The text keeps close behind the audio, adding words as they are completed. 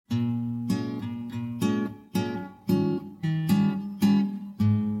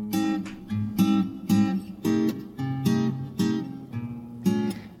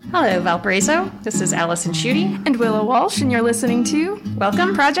Hello, Valparaiso. This is Allison Schutte. And Willow Walsh, and you're listening to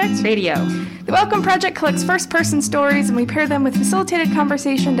Welcome Project Radio. The Welcome Project collects first-person stories, and we pair them with facilitated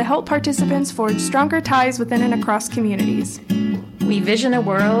conversation to help participants forge stronger ties within and across communities. We vision a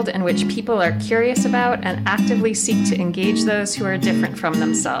world in which people are curious about and actively seek to engage those who are different from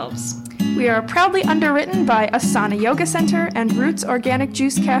themselves. We are proudly underwritten by Asana Yoga Center and Roots Organic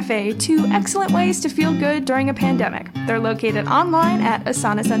Juice Cafe, two excellent ways to feel good during a pandemic. They're located online at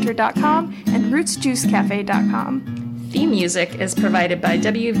asanacenter.com and rootsjuicecafe.com. Theme music is provided by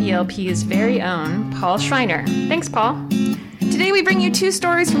WVLP's very own Paul Schreiner. Thanks, Paul. Today we bring you two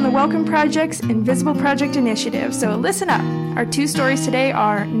stories from the Welcome Project's Invisible Project initiative, so listen up. Our two stories today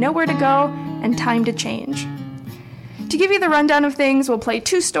are Nowhere to Go and Time to Change. To give you the rundown of things, we'll play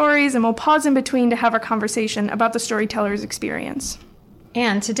two stories and we'll pause in between to have a conversation about the storyteller's experience.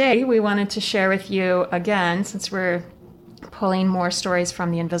 And today we wanted to share with you, again, since we're pulling more stories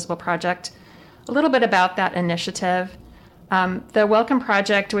from the Invisible Project, a little bit about that initiative. The Welcome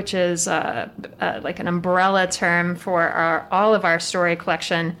Project, which is like an umbrella term for all of our story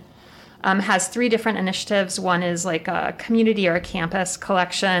collection, has three different initiatives. One is like a community or a campus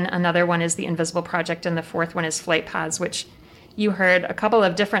collection. Another one is the Invisible Project. And the fourth one is Flight Paths, which you heard a couple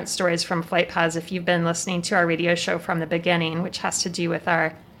of different stories from Flight Paths if you've been listening to our radio show from the beginning, which has to do with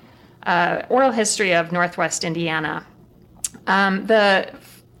our oral history of Northwest Indiana. The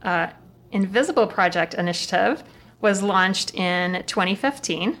Invisible Project initiative was launched in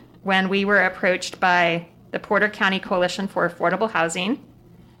 2015 when we were approached by the Porter County Coalition for Affordable Housing,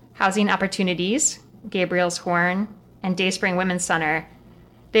 Housing Opportunities, Gabriel's Horn, and Dayspring Women's Center.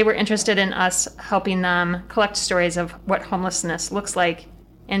 They were interested in us helping them collect stories of what homelessness looks like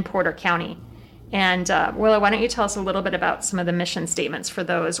in Porter County. And Willow, why don't you tell us a little bit about some of the mission statements for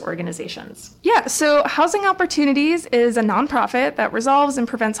those organizations? Yeah, so Housing Opportunities is a nonprofit that resolves and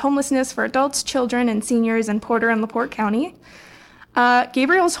prevents homelessness for adults, children, and seniors in Porter and LaPorte County.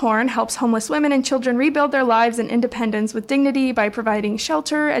 Gabriel's Horn helps homeless women and children rebuild their lives and independence with dignity by providing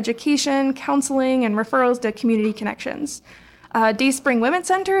shelter, education, counseling, and referrals to community connections. Dayspring Women's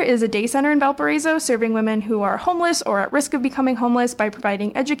Center is a day center in Valparaiso serving women who are homeless or at risk of becoming homeless by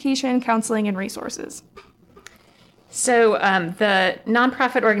providing education, counseling, and resources. So the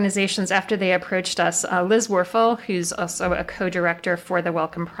nonprofit organizations, after they approached us, Liz Werfel, who's also a co-director for the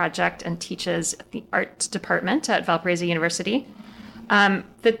Welcome Project and teaches the arts department at Valparaiso University,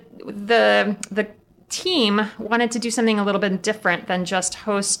 the team wanted to do something a little bit different than just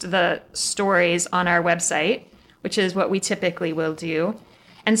host the stories on our website, which is what we typically will do.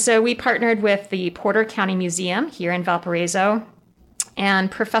 And so we partnered with the Porter County Museum here in Valparaiso and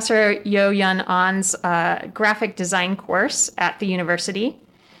Professor Yo-Yun On's graphic design course at the university.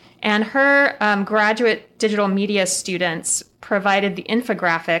 And her graduate digital media students provided the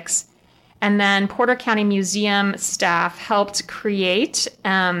infographics, and then Porter County Museum staff helped create,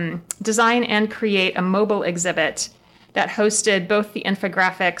 design and create a mobile exhibit that hosted both the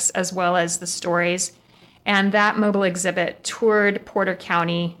infographics as well as the stories. And that mobile exhibit toured Porter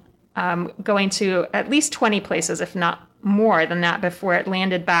County, going to at least 20 places, if not more than that, before it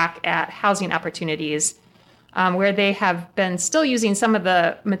landed back at Housing Opportunities, where they have been still using some of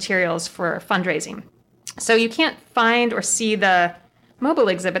the materials for fundraising. So you can't find or see the mobile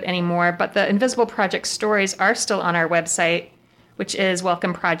exhibit anymore, but the Invisible Project stories are still on our website, which is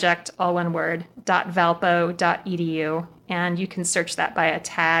welcomeproject, all one word, .valpo.edu. And you can search that by a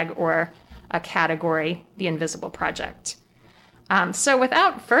tag or a category, the Invisible Project. So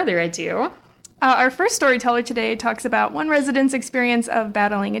without further ado, our first storyteller today talks about one resident's experience of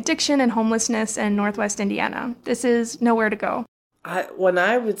battling addiction and homelessness in Northwest Indiana. This is Nowhere to Go. When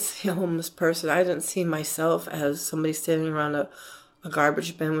I would see a homeless person, I didn't see myself as somebody standing around a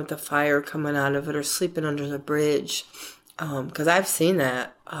garbage bin with a fire coming out of it or sleeping under the bridge, because I've seen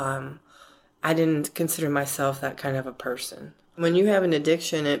that. I didn't consider myself that kind of a person. When you have an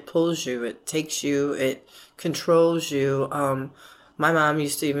addiction, it pulls you, it takes you, it controls you. My mom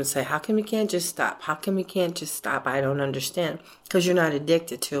used to even say, how come you can't just stop? How come you can't just stop? I don't understand. Because you're not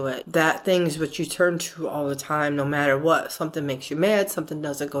addicted to it. That thing is what you turn to all the time, no matter what. Something makes you mad, something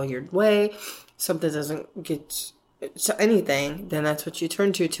doesn't go your way, something doesn't get so anything, then that's what you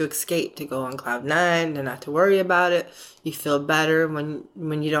turn to escape, to go on cloud nine, to not to worry about it. You feel better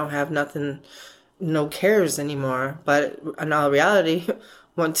when you don't have nothing, no cares anymore. But in all reality,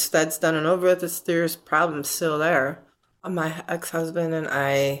 once that's done and over with, there's problems still there. My ex-husband and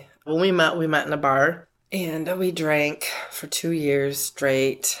I, when we met in a bar, and we drank for 2 years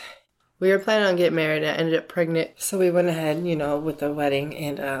straight. We were planning on getting married and I ended up pregnant. So we went ahead, with the wedding.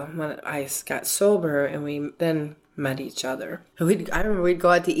 And when I got sober and we then met each other. I remember we'd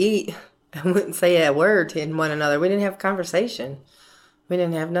go out to eat and wouldn't say a word to one another. We didn't have conversation. We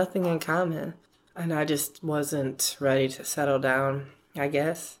didn't have nothing in common. And I just wasn't ready to settle down, I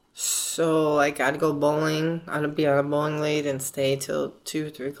guess. So, like, I'd go bowling. I'd be on a bowling league and stay till 2,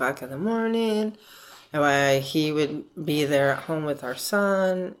 3 o'clock in the morning. And he would be there at home with our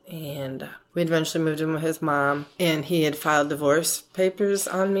son. And we eventually moved in with his mom. And he had filed divorce papers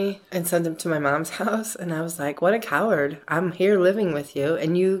on me and sent them to my mom's house. And I was like, what a coward. I'm here living with you,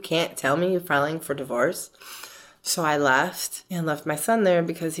 and you can't tell me you're filing for divorce? So I left my son there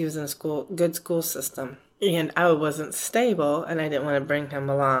because he was in a good school system. And I wasn't stable, and I didn't want to bring him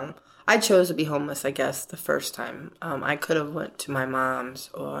along. I chose to be homeless, I guess, the first time. I could have went to my mom's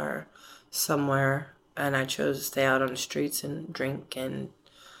or somewhere, and I chose to stay out on the streets and drink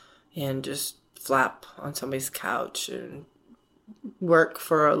and just flap on somebody's couch and work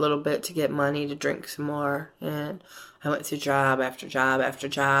for a little bit to get money to drink some more. And I went through job after job after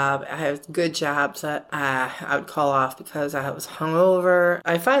job. I had good jobs that I would call off because I was hungover.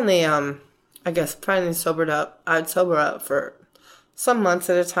 I finally sobered up. I'd sober up for some months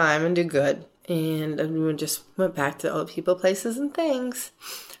at a time and do good. And we just went back to old people, places, and things.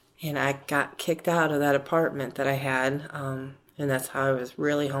 And I got kicked out of that apartment that I had. And that's how I was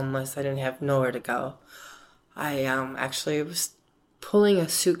really homeless. I didn't have nowhere to go. I actually was pulling a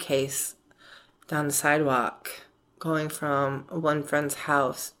suitcase down the sidewalk, going from one friend's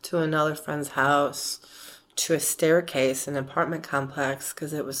house to another friend's house to a staircase in an apartment complex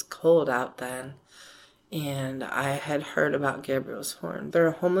because it was cold out then. And I had heard about Gabriel's Horn. They're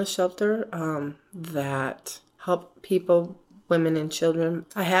a homeless shelter that help people, women and children.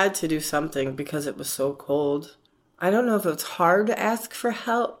 I had to do something because it was so cold. I don't know if it was hard to ask for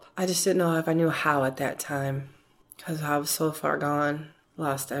help. I just didn't know if I knew how at that time because I was so far gone,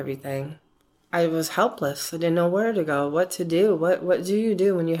 lost everything. I was helpless. I didn't know where to go, what to do. What do you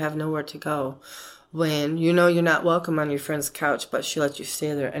do when you have nowhere to go? When you know you're not welcome on your friend's couch, but she let you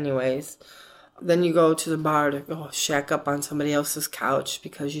stay there anyways. Then you go to the bar to go shack up on somebody else's couch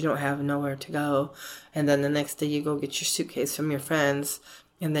because you don't have nowhere to go. And then the next day you go get your suitcase from your friends.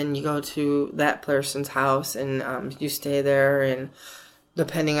 And then you go to that person's house and you stay there. And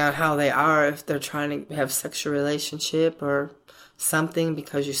depending on how they are, if they're trying to have sexual relationship or something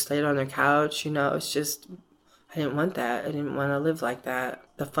because you stayed on their couch, it's just, I didn't want that. I didn't want to live like that.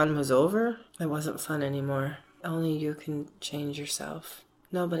 The fun was over. It wasn't fun anymore. Only you can change yourself.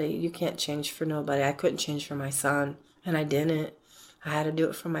 You can't change for nobody. I couldn't change for my son, and I didn't. I had to do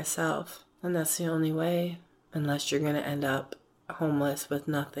it for myself, and that's the only way, unless you're going to end up homeless with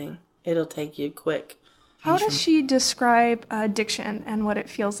nothing. It'll take you quick. How does she describe addiction and what it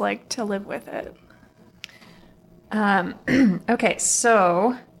feels like to live with it? Okay,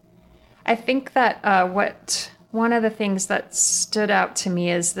 so I think that one of the things that stood out to me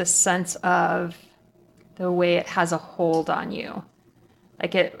is this sense of the way it has a hold on you.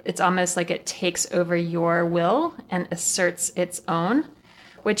 Like it's almost like it takes over your will and asserts its own,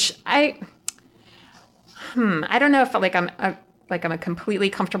 which I don't know if I'm completely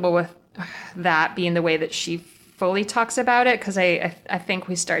comfortable with that being the way that she fully talks about it, because I think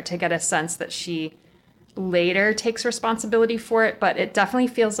we start to get a sense that she later takes responsibility for it, but it definitely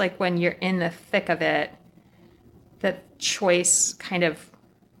feels like when you're in the thick of it, the choice kind of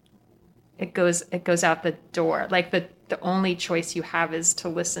it goes out the door. Like the only choice you have is to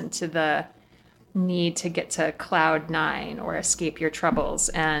listen to the need to get to cloud 9 or escape your troubles,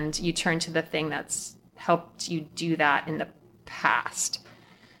 and you turn to the thing that's helped you do that in the past.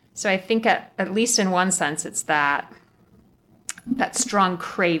 So I think at least in one sense, it's that strong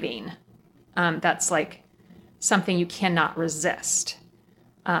craving that's like something you cannot resist.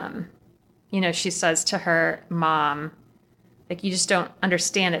 She says to her mom, like, you just don't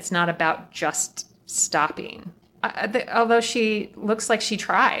understand. It's not about just stopping. Although she looks like she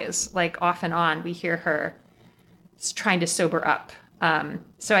tries, like off and on, we hear her trying to sober up.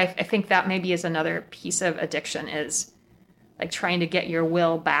 So I think that maybe is another piece of addiction, is like trying to get your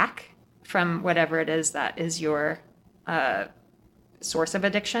will back from whatever it is that is your source of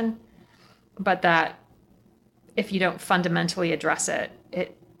addiction. But that if you don't fundamentally address it,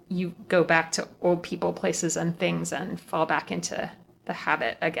 you go back to old people, places, and things and fall back into the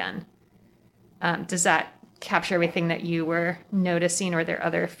habit again. Does that capture everything that you were noticing, or are there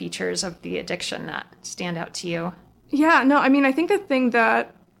other features of the addiction that stand out to you? Yeah, no, I mean, I think the thing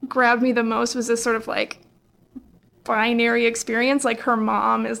that grabbed me the most was this sort of like binary experience. Like her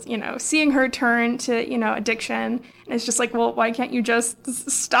mom is, seeing her turn to, addiction. And it's just like, well, why can't you just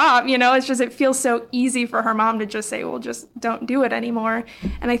stop? It's just, it feels so easy for her mom to just say, well, just don't do it anymore.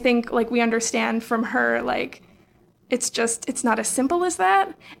 And I think like we understand from her, like it's not as simple as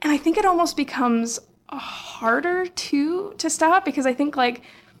that. And I think it almost becomes harder to stop, because I think like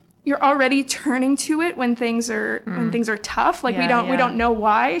you're already turning to it when things are tough. Like we don't know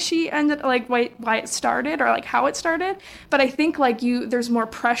why she ended, like why it started or like how it started. But I think like there's more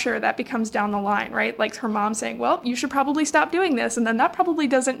pressure that becomes down the line, right? Like her mom saying, well, you should probably stop doing this. And then that probably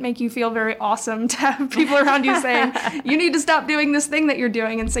doesn't make you feel very awesome to have people around you saying, you need to stop doing this thing that you're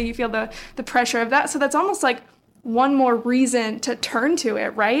doing. And so you feel the pressure of that. So that's almost like one more reason to turn to it,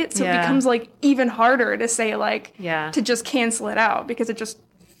 right? So it becomes like even harder to say like, to just cancel it out, because it just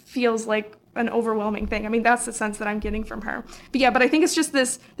feels like an overwhelming thing. I mean, that's the sense that I'm getting from her. But I think it's just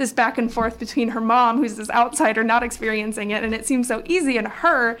this back and forth between her mom, who's this outsider not experiencing it, and it seems so easy, and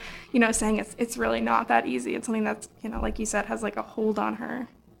her, saying it's really not that easy. It's something that's, like you said, has like a hold on her.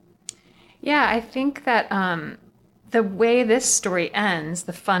 Yeah, I think that the way this story ends,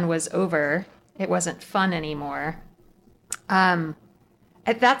 the fun was over. It wasn't fun anymore.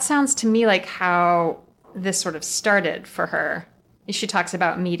 That sounds to me like how this sort of started for her. She talks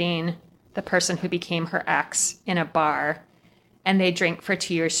about meeting the person who became her ex in a bar, and they drink for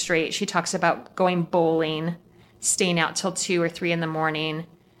 2 years straight. She talks about going bowling, staying out till 2 or 3 in the morning.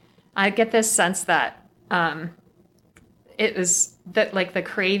 I get this sense that it was that like the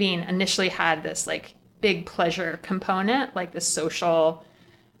craving initially had this like big pleasure component, like the social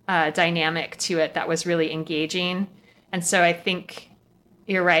dynamic to it that was really engaging. And so I think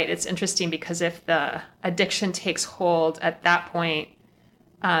you're right. It's interesting because if the addiction takes hold at that point,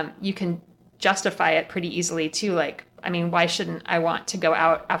 you can justify it pretty easily too. Like, I mean, why shouldn't I want to go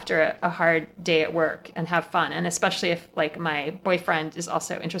out after a hard day at work and have fun? And especially if like my boyfriend is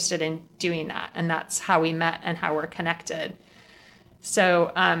also interested in doing that, and that's how we met and how we're connected.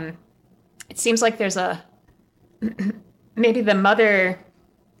 So it seems like there's maybe the mother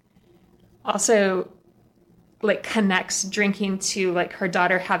also like connects drinking to like her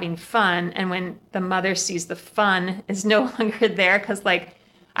daughter having fun, and when the mother sees the fun is no longer there, because like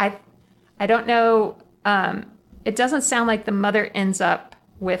I don't know, it doesn't sound like the mother ends up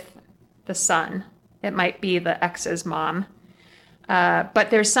with the son. It might be the ex's mom, but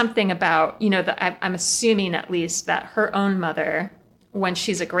there's something about I'm assuming at least that her own mother, when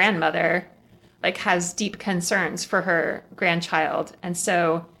she's a grandmother, like has deep concerns for her grandchild, and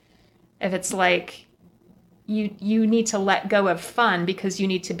so if it's like you need to let go of fun because you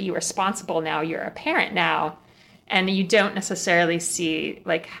need to be responsible now, you're a parent now, and you don't necessarily see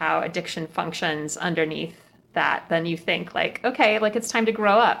like how addiction functions underneath that, then you think like, okay, like it's time to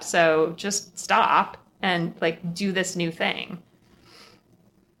grow up, so just stop and like do this new thing.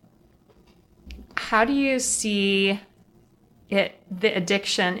 How do you see the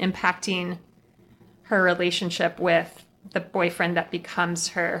addiction impacting her relationship with the boyfriend that becomes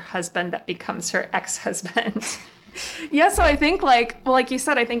her husband, that becomes her ex-husband? Yeah, so I think like you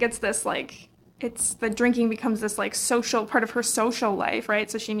said, I think it's this like, it's the drinking becomes this like social part of her social life, right?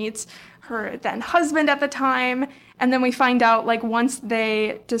 So she meets her then husband at the time, and then we find out like once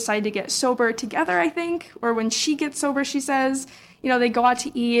they decide to get sober together, I think, or when she gets sober, she says, they go out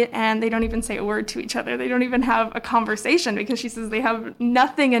to eat and they don't even say a word to each other. They don't even have a conversation because she says they have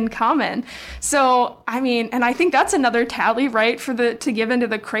nothing in common. So, I mean, and I think that's another tally, right, to give into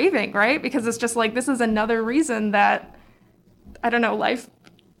the craving, right? Because it's just like, this is another reason that, I don't know, life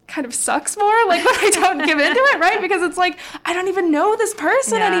kind of sucks more, like when I don't give into it, right? Because it's like, I don't even know this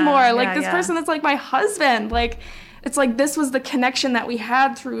person anymore. Like this person that's like my husband, like, it's like this was the connection that we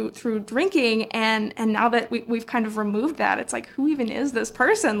had through drinking, and now that we've kind of removed that, it's like, who even is this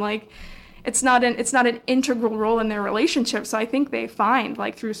person? Like, it's not an integral role in their relationship. So I think they find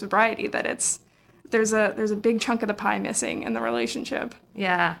like through sobriety that there's a big chunk of the pie missing in the relationship.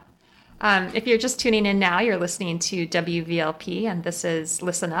 Yeah. If you're just tuning in now, you're listening to WVLP, and this is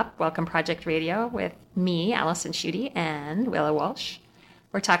Listen Up, Welcome Project Radio with me, Allison Schutte, and Willa Walsh.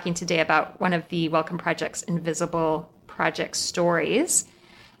 We're talking today about one of the Welcome Project's invisible project stories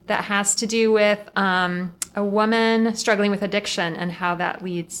that has to do with a woman struggling with addiction and how that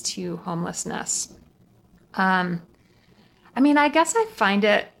leads to homelessness. I mean, I guess I find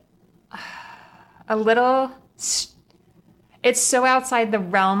it a little... It's so outside the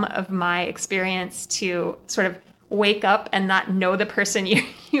realm of my experience to sort of wake up and not know the person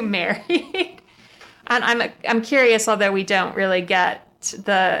you married. And I'm curious, although we don't really get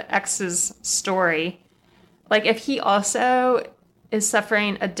the ex's story, like if he also is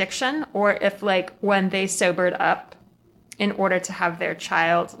suffering addiction, or if like when they sobered up in order to have their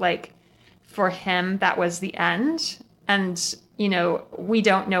child, like for him that was the end, and we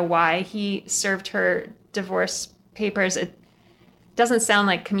don't know why he served her divorce papers. It doesn't sound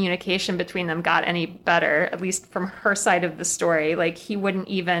like communication between them got any better, at least from her side of the story. Like, he wouldn't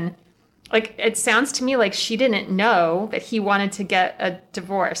even, like, it sounds to me like she didn't know that he wanted to get a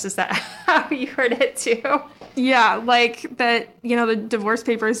divorce. Is that how you heard it too? Yeah, like that, the divorce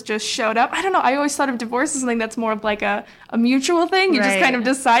papers just showed up. I don't know. I always thought of divorce as something that's more of like a mutual thing. You just kind of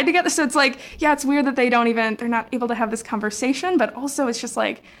decide together. So it's like, yeah, it's weird that they're not able to have this conversation, but also it's just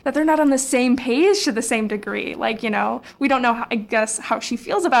like that they're not on the same page to the same degree. Like, we don't know, how she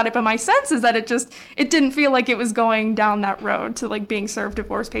feels about it, but my sense is that it didn't feel like it was going down that road to like being served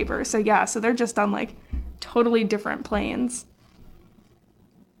divorce papers. So yeah, so they're just on like totally different planes.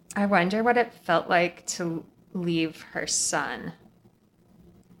 I wonder what it felt like to leave her son.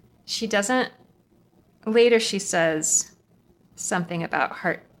 She doesn't. Later, she says something about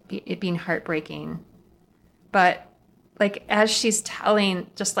it being heartbreaking, but like as she's telling,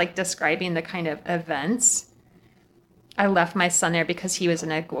 just like describing the kind of events, I left my son there because he was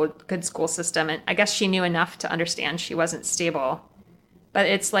in a good school system, and I guess she knew enough to understand she wasn't stable. But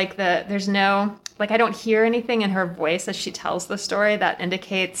it's like there's no, like, I don't hear anything in her voice as she tells the story that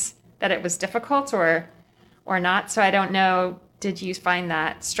indicates that it was difficult or not. So I don't know, did you find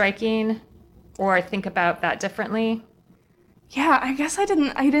that striking or think about that differently? Yeah, I guess I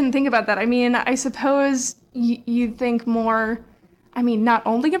didn't think about that. I mean, I suppose you'd think more, not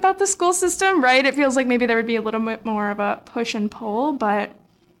only about the school system, right? It feels like maybe there would be a little bit more of a push and pull, but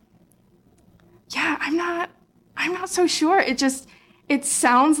yeah, I'm not so sure. It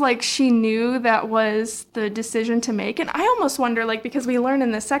sounds like she knew that was the decision to make. And I almost wonder, like, because we learn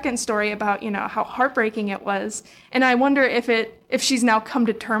in the second story about, how heartbreaking it was. And I wonder if she's now come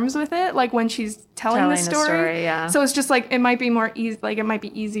to terms with it, like when she's telling the story. Yeah. So it's just like, it might be more easy, like it might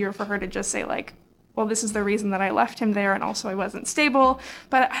be easier for her to just say like, well, this is the reason that I left him there. And also I wasn't stable.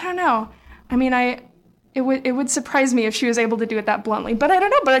 But I don't know. It would surprise me if she was able to do it that bluntly. But I don't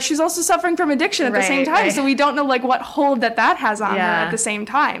know. But she's also suffering from addiction at the same time. Right. So we don't know, like, what hold that has on her at the same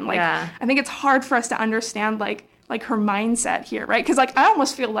time. Like, I think it's hard for us to understand, like her mindset here, right? Because, like, I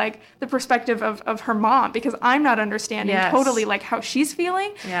almost feel like the perspective of her mom, because I'm not understanding totally, like, how she's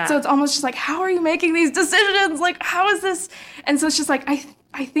feeling. Yeah. So it's almost just like, how are you making these decisions? Like, how is this? And so it's just like,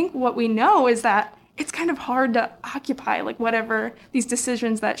 I think what we know is that it's kind of hard to occupy like whatever these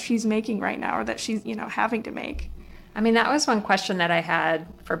decisions that she's making right now or that she's, having to make. I mean, that was one question that I had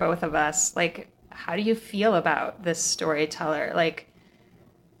for both of us. Like, how do you feel about this storyteller? Like,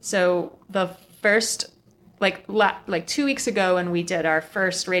 so the first, like 2 weeks ago when we did our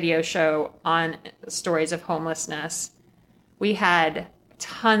first radio show on stories of homelessness, we had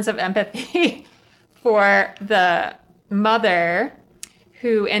tons of empathy for the mother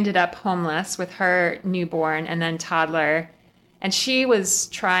who ended up homeless with her newborn and then toddler. And she was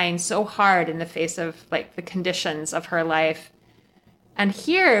trying so hard in the face of like the conditions of her life. And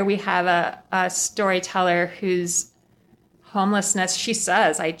here we have a storyteller whose homelessness, she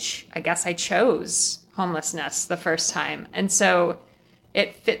says, I guess I chose homelessness the first time. And so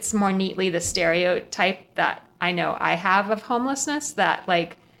it fits more neatly the stereotype that I know I have of homelessness, that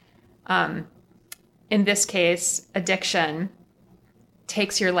like, in this case, addiction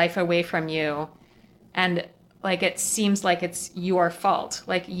takes your life away from you, and like it seems like it's your fault,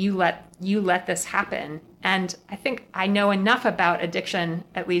 like you let this happen. And I think I know enough about addiction,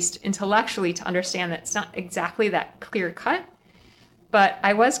 at least intellectually, to understand that it's not exactly that clear cut. But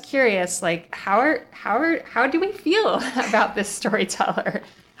I was curious, like how do we feel about this storyteller?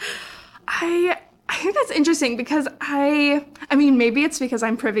 I think that's interesting because I mean, maybe it's because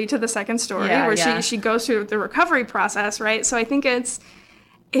I'm privy to the second story where she goes through the recovery process, right? So I think it's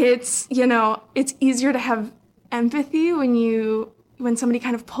easier to have empathy when somebody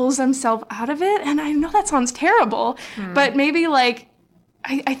kind of pulls themselves out of it. And I know that sounds terrible, but maybe like,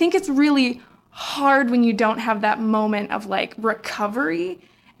 I think it's really hard when you don't have that moment of like recovery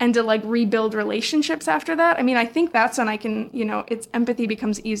and to like rebuild relationships after that. I mean, I think that's when I can, it's empathy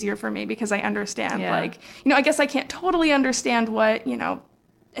becomes easier for me because I understand like, I guess I can't totally understand what,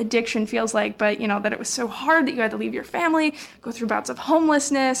 addiction feels like, but that it was so hard that you had to leave your family, go through bouts of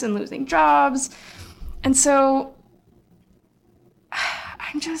homelessness and losing jobs. And so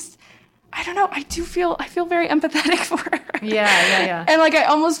I don't know, I feel very empathetic for her. Yeah. And like I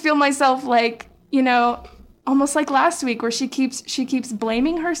almost feel myself like, almost like last week where she keeps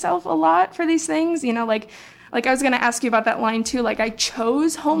blaming herself a lot for these things, like I was going to ask you about that line too. Like I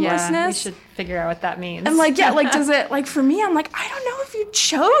chose homelessness. Yeah, we should figure out what that means. And like, does it, like for me, I'm like, I don't know if you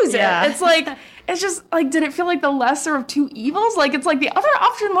chose it. It's like, it's just like, did it feel like the lesser of two evils? Like, it's like the other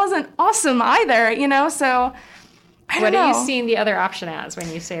option wasn't awesome either, So What are you seeing the other option as when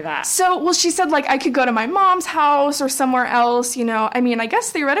you say that? So, well, she said, like, I could go to my mom's house or somewhere else, you know. I mean, I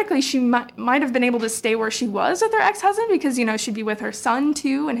guess theoretically she might have been able to stay where she was with her ex-husband because, you know, she'd be with her son,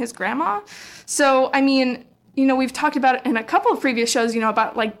 too, and his grandma. So, I mean, you know, we've talked about it in a couple of previous shows, you know,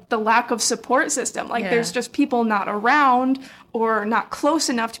 about, like, the lack of support system. Like, there's just people not around or not close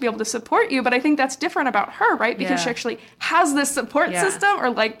enough to be able to support you. But I think that's different about her, right? Because she actually has this support system or,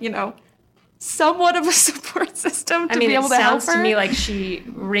 like, you know, somewhat of a support system to be able to help her. It sounds to me like she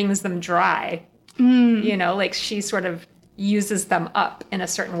wrings them dry. You know, like she sort of uses them up in a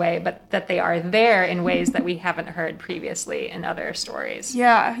certain way, but that they are there in ways that we haven't heard previously in other stories.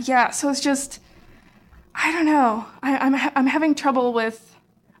 Yeah. So it's just, I don't know. I'm having trouble with,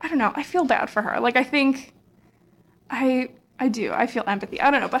 I don't know. I feel bad for her. Like, I think I do. I feel empathy. I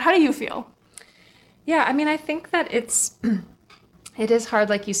don't know. But how do you feel? Yeah, I mean, I think that it is hard,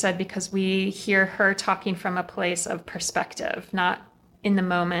 like you said, because we hear her talking from a place of perspective, not in the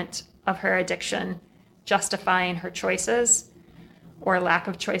moment of her addiction, justifying her choices or lack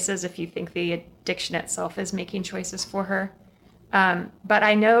of choices if you think the addiction itself is making choices for her. But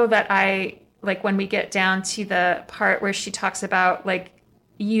I know that like when we get down to the part where she talks about, like,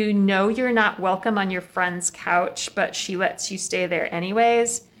 you know, you're not welcome on your friend's couch, but she lets you stay there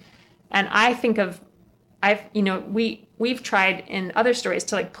anyways. And I think of, we've tried in other stories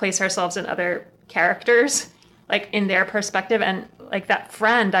to, like, place ourselves in other characters, like in their perspective. And like that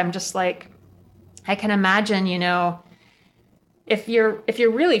friend, I'm just like, I can imagine, you know, if you're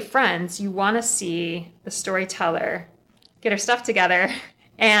really friends, you want to see the storyteller get her stuff together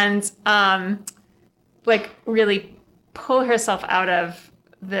and like really pull herself out of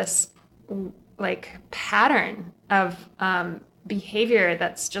this like pattern of behavior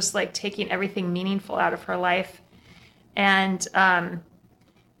that's just like taking everything meaningful out of her life. And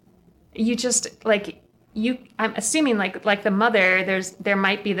you just like, I'm assuming like the mother, there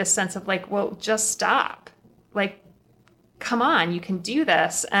might be this sense of like, well, just stop. Like, come on, you can do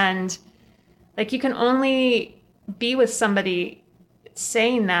this. And like, you can only be with somebody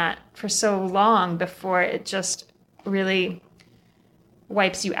saying that for so long before it just really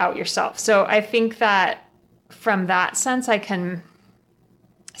wipes you out yourself. So I think that from that sense, I can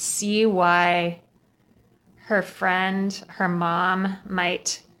see why her friend, her mom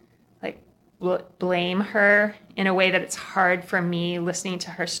might like blame her in a way that it's hard for me listening to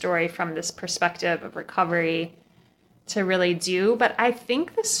her story from this perspective of recovery to really do. But I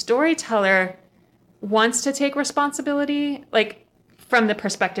think the storyteller wants to take responsibility, like from the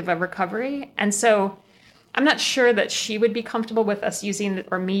perspective of recovery. And so I'm not sure that she would be comfortable with us using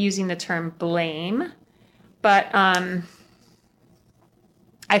or me using the term blame, but I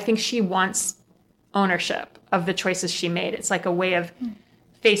think she wants ownership of the choices she made. It's like a way of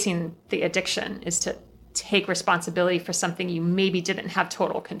facing the addiction is to take responsibility for something you maybe didn't have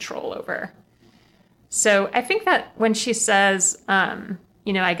total control over. So I think that when she says,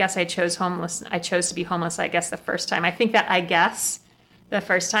 you know, I guess I chose to be homeless, I guess the first time. I think that the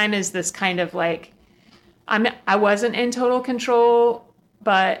first time is this kind of like, I wasn't in total control,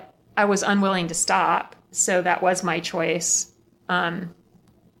 but I was unwilling to stop. So that was my choice.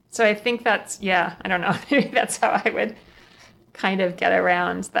 So I think that's, I don't know. Maybe that's how I would kind of get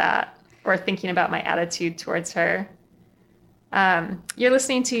around that or thinking about my attitude towards her. You're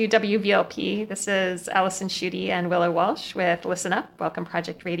listening to WVLP. This is Allison Schutte and Willow Walsh with Listen Up, Welcome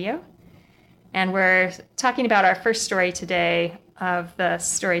Project Radio. And we're talking about our first story today of the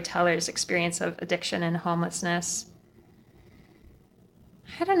storyteller's experience of addiction and homelessness.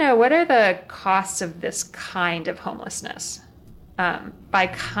 I don't know, what are the costs of this kind of homelessness? By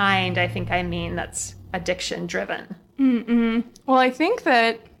kind, I think I mean that's addiction driven. Well, I think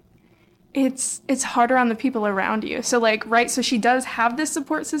that it's harder on the people around you. So like, right, so she does have this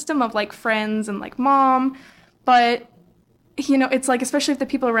support system of like friends and like mom, but you know, it's like, especially if the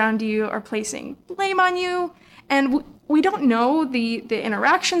people around you are placing blame on you, and we don't know the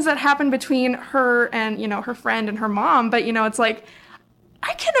interactions that happen between her and, you know, her friend and her mom, but you know, it's like,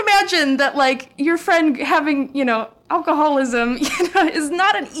 I can imagine that like your friend having, you know, alcoholism, you know, is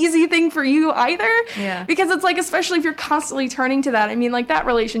not an easy thing for you either. Yeah. Because it's like, especially if you're constantly turning to that, I mean, like that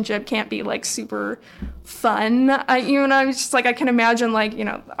relationship can't be like super fun. You know, it's just like, I can imagine like, you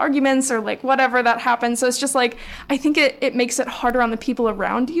know, arguments or like whatever that happens. So it's just like, I think it makes it harder on the people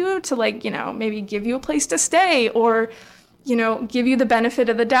around you to like, you know, maybe give you a place to stay or, you know, give you the benefit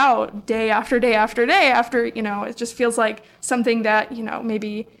of the doubt day after day after day after, you know, it just feels like something that, you know,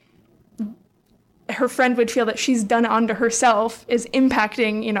 maybe her friend would feel that she's done onto herself is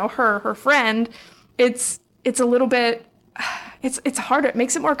impacting, you know, her friend. It's a little bit, it's harder. It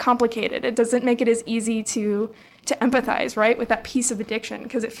makes it more complicated. It doesn't make it as easy to to empathize, right, with that piece of addiction,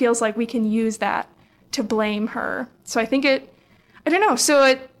 because it feels like we can use that to blame her. So I think I don't know.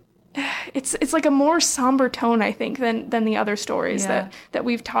 So it's like a more somber tone, I think, than the other stories that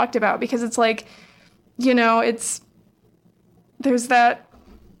we've talked about, because it's like, there's the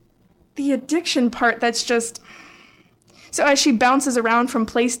addiction part that's just, so as she bounces around from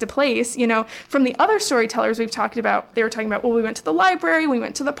place to place, from the other storytellers we've talked about, they were talking about, well, we went to the library, we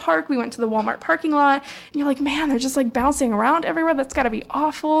went to the park, we went to the Walmart parking lot, and you're like, man, they're just like bouncing around everywhere. That's got to be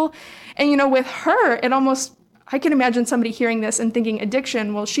awful. And, with her, I can imagine somebody hearing this and thinking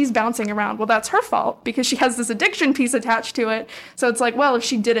addiction, well, she's bouncing around. Well, that's her fault because she has this addiction piece attached to it. So it's like, well, if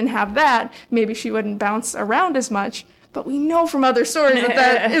she didn't have that, maybe she wouldn't bounce around as much. But we know from other stories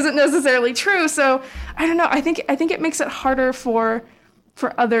that isn't necessarily true. So I don't know. I think it makes it harder for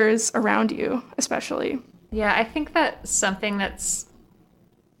others around you, especially. Yeah, I think that something that's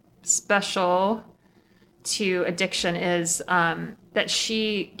special to addiction is that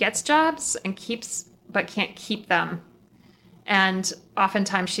she gets jobs and but can't keep them. And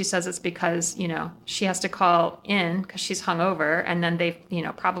oftentimes she says it's because, she has to call in because she's hungover, and then they,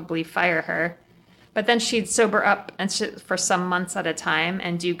 probably fire her. But then she'd sober up for some months at a time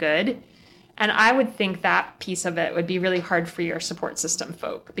and do good. And I would think that piece of it would be really hard for your support system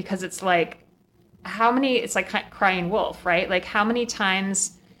folk, because it's like, it's like crying wolf, right? Like, how many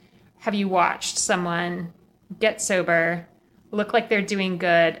times have you watched someone get sober, look like they're doing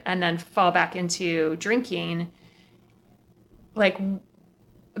good, and then fall back into drinking? Like,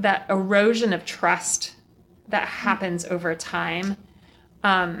 that erosion of trust that happens over time.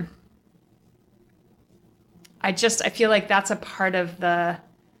 I feel like that's a part of the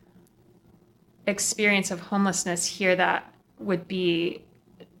experience of homelessness here that would be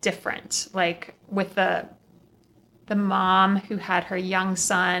different. Like with the mom who had her young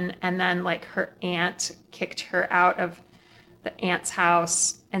son, and then like her aunt kicked her out of the aunt's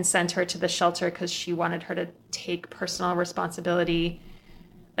house and sent her to the shelter because she wanted her to take personal responsibility.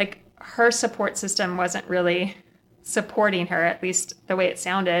 Like, her support system wasn't really supporting her, at least the way it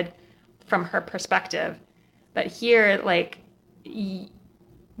sounded from her perspective. But here, like,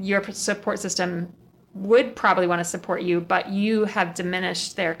 your support system would probably want to support you, but you have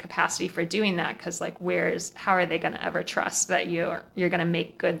diminished their capacity for doing that, because, like, how are they going to ever trust that you're going to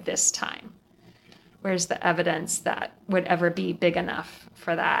make good this time? Where's the evidence that would ever be big enough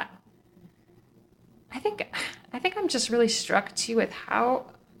for that? I think I'm just really struck too with how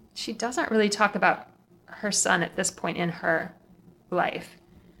she doesn't really talk about her son at this point in her life,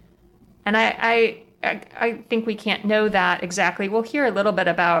 and I think we can't know that exactly. We'll hear a little bit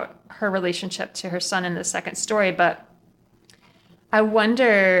about her relationship to her son in the second story, but I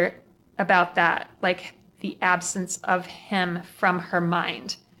wonder about that, like the absence of him from her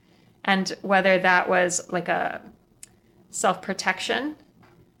mind, and whether that was like a self-protection.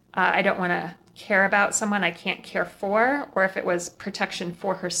 I don't want to care about someone I can't care for, or if it was protection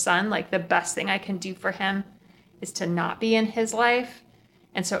for her son, like the best thing I can do for him is to not be in his life.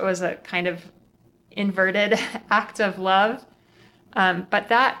 And so it was a kind of inverted act of love. But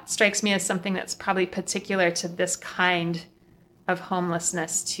that strikes me as something that's probably particular to this kind of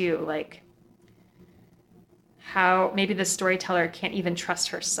homelessness too. Like how maybe the storyteller can't even trust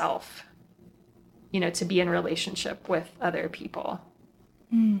herself, to be in relationship with other people.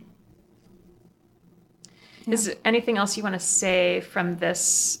 Mm. Yeah. Is there anything else you want to say from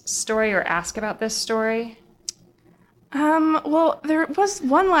this story or ask about this story? Well, there was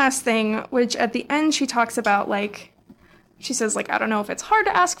one last thing, which at the end she talks about, like, she says, like, I don't know if it's hard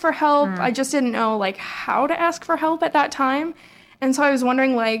to ask for help. I just didn't know, like, how to ask for help at that time. And so I was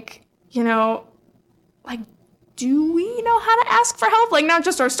wondering, like, like, do we know how to ask for help? Like, not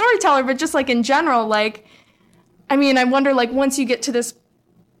just our storyteller, but just, like, in general, like, I mean, I wonder, like, once you get to this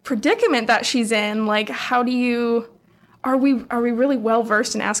predicament that she's in, like, how do you... Are we really well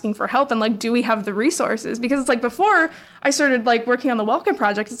versed in asking for help, and like, do we have the resources? Because it's like, before I started like working on the Welcome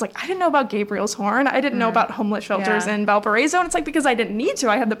Project, it's like, I didn't know about Gabriel's Horn. I didn't know about homeless shelters in Valparaiso. And it's like, because I didn't need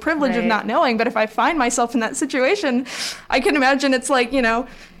to, I had the privilege of not knowing. But if I find myself in that situation, I can imagine it's like,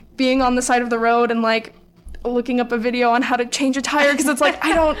 being on the side of the road and like looking up a video on how to change a tire. Cause it's like,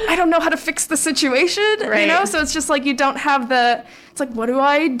 I don't know how to fix the situation, So it's just like, you don't have it's like, what do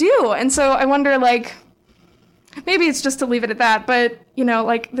I do? And so I wonder, like, maybe it's just to leave it at that, but,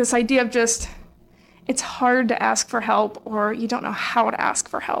 like this idea of just, it's hard to ask for help, or you don't know how to ask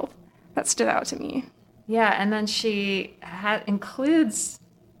for help. That stood out to me. Yeah, and then she includes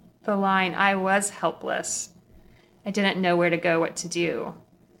the line, I was helpless. I didn't know where to go, what to do.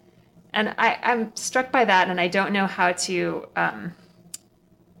 And I'm struck by that, and I don't know how to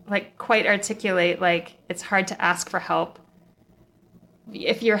like quite articulate, like it's hard to ask for help.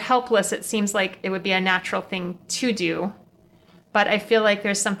 If you're helpless, it seems like it would be a natural thing to do. But I feel like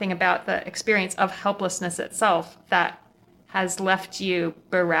there's something about the experience of helplessness itself that has left you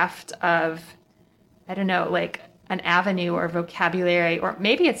bereft of, I don't know, like an avenue or vocabulary, or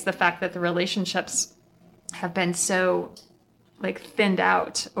maybe it's the fact that the relationships have been so like thinned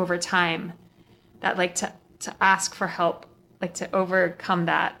out over time that like to ask for help, like to overcome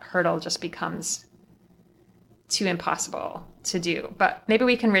that hurdle just becomes too impossible to do. But maybe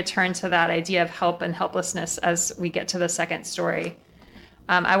we can return to that idea of help and helplessness as we get to the second story.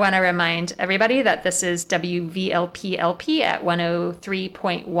 I want to remind everybody that this is WVLP-LP at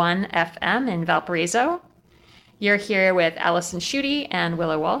 103.1 FM in Valparaiso. You're here with Allison Schutte and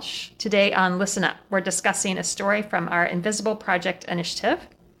Willow Walsh. Today on Listen Up, we're discussing a story from our Invisible Project initiative.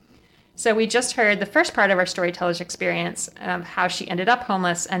 So we just heard the first part of our storyteller's experience, how she ended up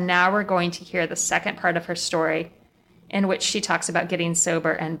homeless, and now we're going to hear the second part of her story in which she talks about getting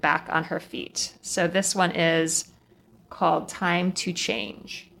sober and back on her feet. So this one is called Time to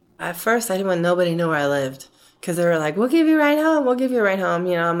Change. At first, I didn't want nobody to know where I lived because they were like, we'll give you a ride home. We'll give you a ride home.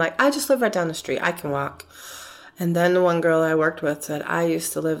 You know, I'm like, I just live right down the street. I can walk. And then the one girl I worked with said, I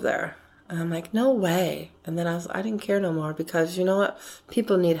used to live there. And I'm like, no way. And then I didn't care no more because you know what?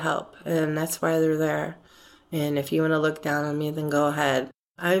 People need help. And that's why they're there. And if you want to look down on me, then go ahead.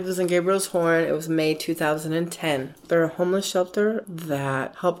 I was in Gabriel's Horn. It was May 2010. They're a homeless shelter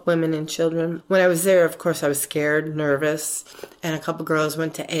that help women and children. When I was there, of course, I was scared, nervous, and a couple girls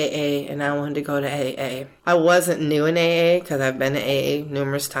went to AA, and I wanted to go to AA. I wasn't new in AA because I've been to AA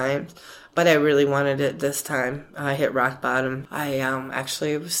numerous times, but I really wanted it this time. I hit rock bottom. I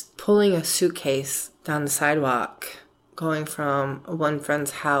actually was pulling a suitcase down the sidewalk, going from one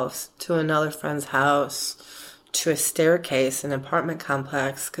friend's house to another friend's house, to a staircase in an apartment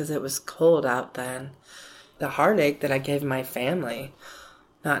complex because it was cold out then. The heartache that I gave my family,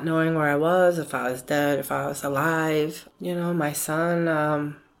 not knowing where I was, if I was dead, if I was alive. You know, my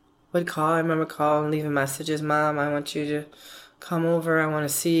son would call. I remember calling, leaving messages. Mom, I want you to come over. I want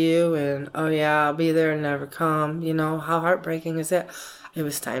to see you. And, oh, yeah, I'll be there and never come. You know, how heartbreaking is it? It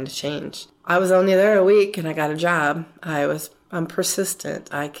was time to change. I was only there a week and I got a job. I'm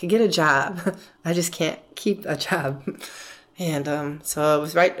persistent. I could get a job. I just can't keep a job. And so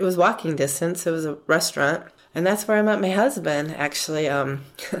it was walking distance. It was a restaurant. And that's where I met my husband, actually. I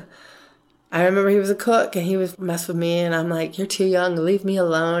remember he was a cook and he would mess with me. And I'm like, you're too young. Leave me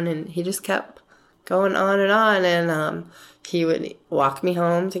alone. And he just kept going on. And he would walk me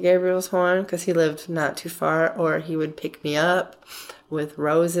home to Gabriel's Horn because he lived not too far. Or he would pick me up with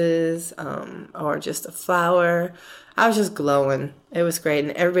roses or just a flower. I was just glowing. It was great.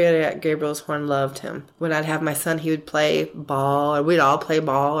 And everybody at Gabriel's Horn loved him. When I'd have my son, he would play ball, or we'd all play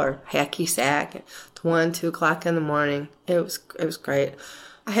ball or hacky sack at 1, 2 o'clock in the morning. It was great.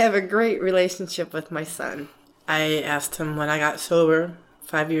 I have a great relationship with my son. I asked him when I got sober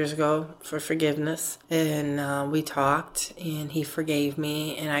 5 years ago for forgiveness, and we talked, and he forgave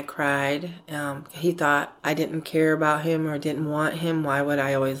me, and I cried. He thought I didn't care about him or didn't want him. Why would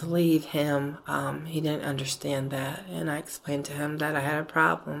I always leave him? He didn't understand that, and I explained to him that I had a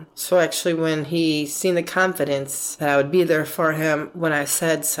problem. So actually, when he seen the confidence that I would be there for him when I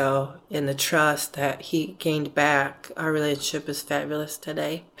said so, and the trust that he gained back, our relationship is fabulous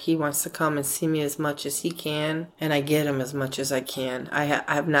today. He wants to come and see me as much as he can, and I get him as much as I can. I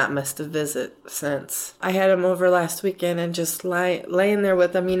have not missed a visit since. I had him over last weekend and just laying there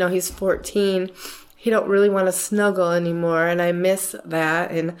with him. You know, he's 14. He don't really want to snuggle anymore, and I miss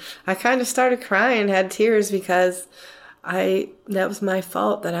that. And I kind of started crying, had tears because that was my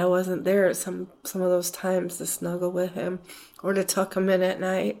fault that I wasn't there at some of those times to snuggle with him or to tuck him in at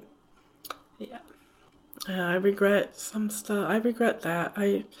night. Yeah. I regret some stuff. I regret that.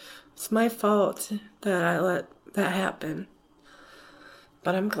 It's my fault that I let that happen.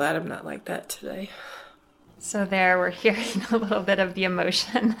 But I'm glad I'm not like that today. So there we're hearing a little bit of the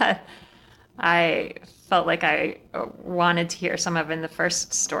emotion that I felt like I wanted to hear some of in the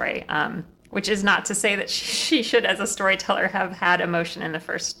first story, which is not to say that she should, as a storyteller, have had emotion in the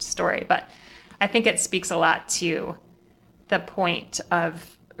first story. But I think it speaks a lot to the point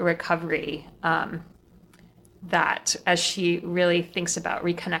of recovery, that as she really thinks about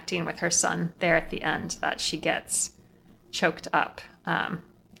reconnecting with her son there at the end, that she gets choked up. That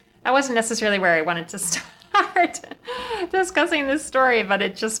wasn't necessarily where I wanted to start discussing this story, but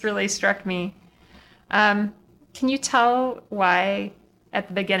it just really struck me. Can you tell why at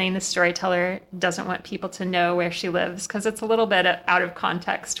the beginning the storyteller doesn't want people to know where she lives? Because it's a little bit out of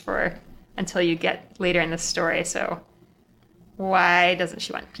context until you get later in the story. So why doesn't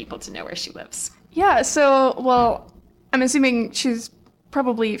she want people to know where she lives? Yeah, so, well, I'm assuming she's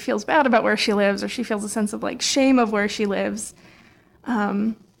probably feels bad about where she lives, or she feels a sense of like shame of where she lives,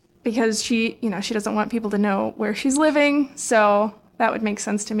 because she doesn't want people to know where she's living. So that would make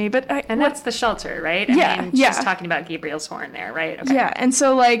sense to me. But that's the shelter, right? She's talking about Gabriel's Horn there, right? Okay. Yeah, and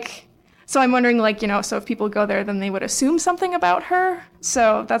so I'm wondering, so if people go there, then they would assume something about her.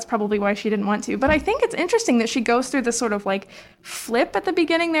 So that's probably why she didn't want to. But I think it's interesting that she goes through this sort of flip at the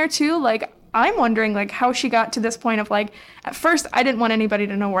beginning there too. I'm wondering how she got to this point of at first I didn't want anybody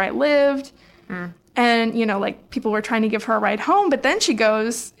to know where I lived. And, people were trying to give her a ride home, but then she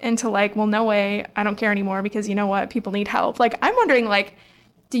goes into well, no way, I don't care anymore because you know what? People need help. I'm wondering,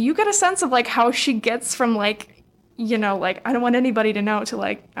 do you get a sense of how she gets from I don't want anybody to know to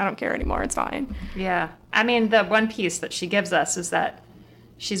I don't care anymore. It's fine. Yeah. I mean, the one piece that she gives us is that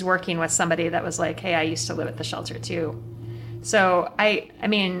she's working with somebody that was hey, I used to live at the shelter too. So I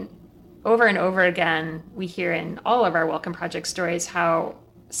mean, over and over again, we hear in all of our Welcome Project stories how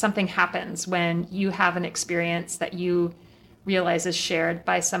something happens when you have an experience that you realize is shared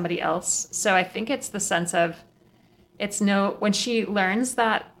by somebody else. So I think it's the sense of when she learns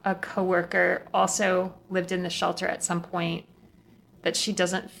that a coworker also lived in the shelter at some point, that she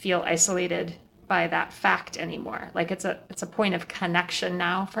doesn't feel isolated by that fact anymore. It's a point of connection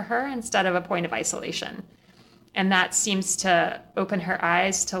now for her instead of a point of isolation. And that seems to open her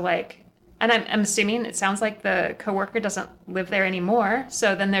eyes to and I'm assuming it sounds like the coworker doesn't live there anymore.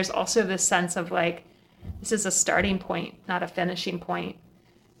 So then there's also this sense of this is a starting point, not a finishing point.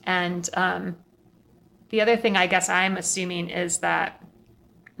 And the other thing I guess I'm assuming is that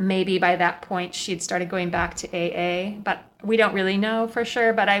maybe by that point she'd started going back to AA, but we don't really know for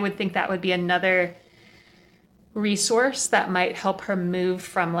sure. But I would think that would be another resource that might help her move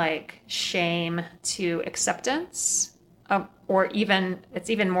from shame to acceptance. Or it's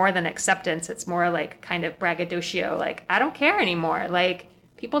even more than acceptance. It's more kind of braggadocio, I don't care anymore.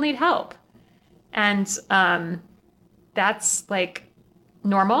 People need help. And that's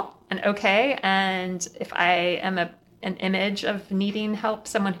normal and okay. And if I am an image of needing help,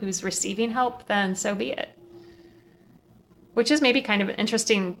 someone who's receiving help, then so be it. Which is maybe kind of an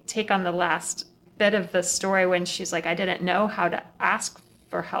interesting take on the last bit of the story when she's I didn't know how to ask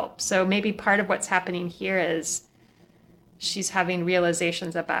for help. So maybe part of what's happening here is she's having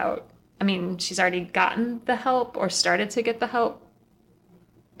realizations about, she's already gotten the help or started to get the help,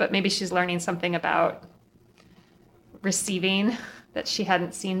 but maybe she's learning something about receiving that she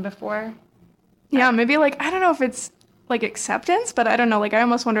hadn't seen before. Yeah, maybe I don't know if it's acceptance, but I don't know, I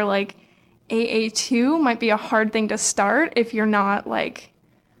almost wonder AA2 might be a hard thing to start if you're not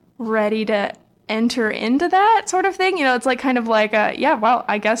ready to enter into that sort of thing. It's well,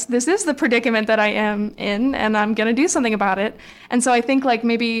 I guess this is the predicament that I am in and I'm going to do something about it. And so I think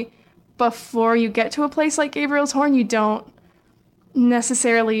maybe before you get to a place like Gabriel's Horn, you don't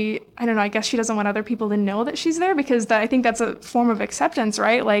necessarily, I don't know, I guess she doesn't want other people to know that she's there because I think that's a form of acceptance,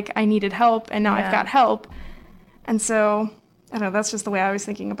 right? I needed help and now I've got help. And so, I don't know, that's just the way I was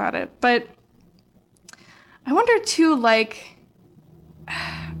thinking about it. But I wonder too,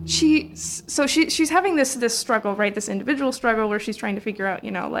 she's having this struggle, right? This individual struggle where she's trying to figure out,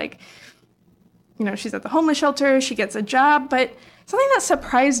 she's at the homeless shelter, she gets a job. But something that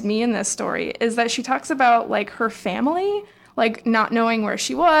surprised me in this story is that she talks about her family, not knowing where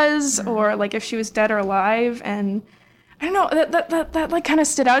she was or if she was dead or alive. And I don't know, that kind of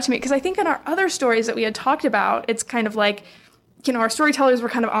stood out to me because I think in our other stories that we had talked about, it's kind of our storytellers were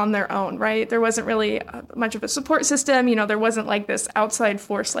kind of on their own, right? There wasn't really much of a support system. There wasn't this outside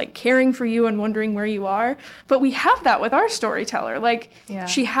force caring for you and wondering where you are. But we have that with our storyteller.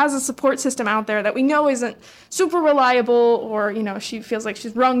 She has a support system out there that we know isn't super reliable or, she feels like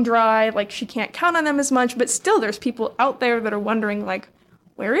she's wrung dry, she can't count on them as much. But still, there's people out there that are wondering,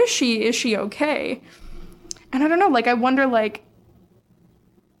 where is she? Is she okay? And I don't know, I wonder,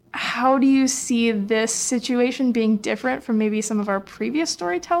 how do you see this situation being different from maybe some of our previous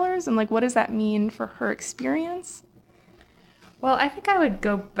storytellers? And what does that mean for her experience? Well, I think I would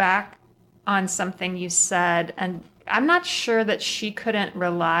go back on something you said, and I'm not sure that she couldn't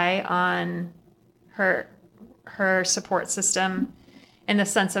rely on her support system in the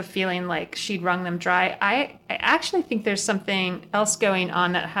sense of feeling like she'd wrung them dry. I actually think there's something else going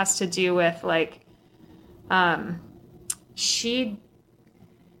on that has to do with she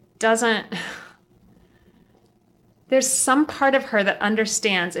doesn't, there's some part of her that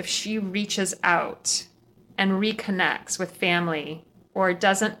understands if she reaches out and reconnects with family or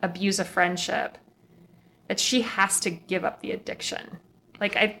doesn't abuse a friendship, that she has to give up the addiction.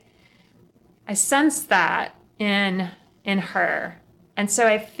 I sense that in in her. And so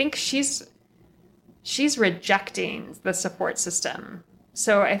I think she's rejecting the support system.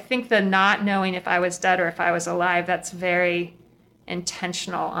 So I think the not knowing if I was dead or if I was alive, that's very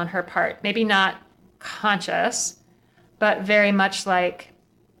intentional on her part. Maybe not conscious, but very much like,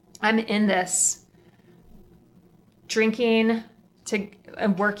 I'm in this drinking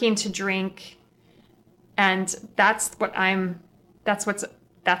and working to drink. And that's where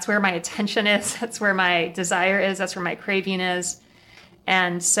my attention is. That's where my desire is. That's where my craving is.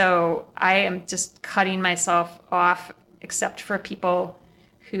 And so I am just cutting myself off, except for people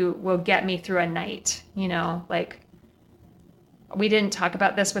who will get me through a night, like we didn't talk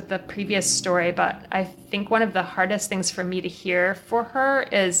about this with the previous story, but I think one of the hardest things for me to hear for her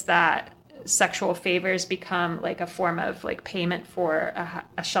is that sexual favors become like a form of like payment for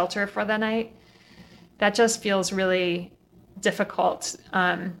a shelter for the night. That just feels really difficult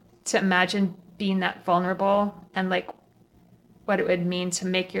to imagine being that vulnerable and like what it would mean to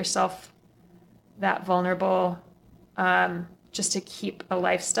make yourself that vulnerable just to keep a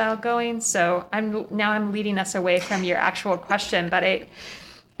lifestyle going. So I'm leading us away from your actual question, but I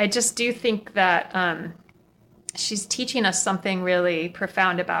just do think that she's teaching us something really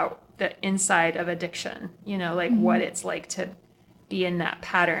profound about the inside of addiction, like what it's like to be in that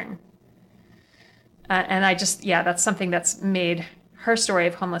pattern. And that's something that's made her story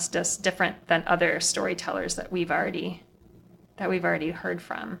of homelessness different than other storytellers that we've already heard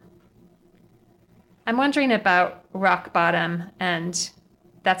from. I'm wondering about rock bottom, and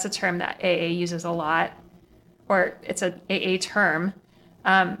that's a term that AA uses a lot, or it's an AA term.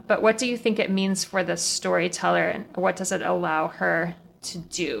 But what do you think it means for the storyteller, and what does it allow her to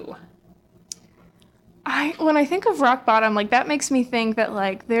do? When I think of rock bottom, like that makes me think that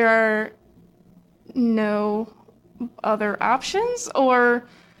like there are no other options, or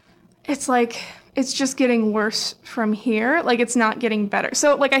it's like it's just getting worse from here. Like it's not getting better.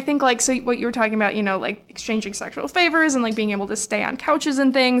 So like I think like so what you were talking about, like exchanging sexual favors and like being able to stay on couches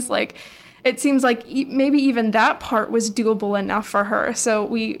and things, like it seems like maybe even that part was doable enough for her. So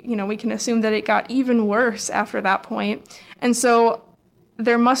we can assume that it got even worse after that point. And so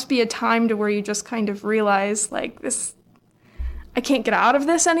there must be a time to where you just kind of realize like this, I can't get out of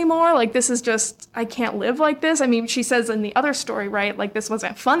this anymore. Like, this is just, I can't live like this. I mean, she says in the other story, right, like, this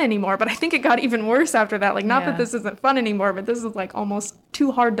wasn't fun anymore, but I think it got even worse after that. Like, not that this isn't fun anymore, but this is, like, almost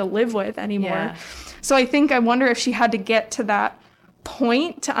too hard to live with anymore. Yeah. So I wonder if she had to get to that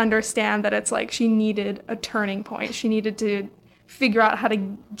point to understand that it's, like, she needed a turning point. She needed to figure out how to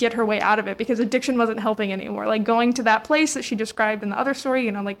get her way out of it because addiction wasn't helping anymore. Like, going to that place that she described in the other story,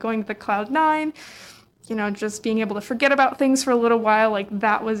 like, going to the Cloud 9, just being able to forget about things for a little while, like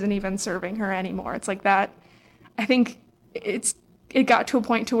that wasn't even serving her anymore. It's like that. I think it got to a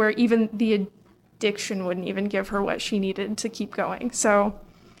point to where even the addiction wouldn't even give her what she needed to keep going. So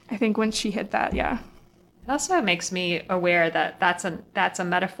I think when she hit that, yeah. It also makes me aware that that's a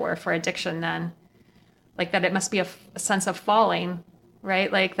metaphor for addiction then. Like that it must be a sense of falling,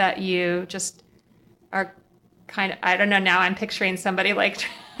 right? Like that you just are kind of, I don't know, now I'm picturing somebody like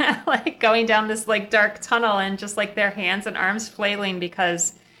like going down this like dark tunnel and just like their hands and arms flailing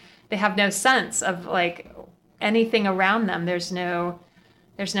because they have no sense of like anything around them. There's no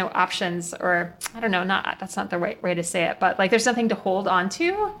options, or I don't know, that's not the right way to say it, but like there's nothing to hold on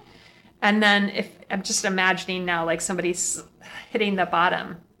to. And then if I'm just imagining now like somebody's hitting the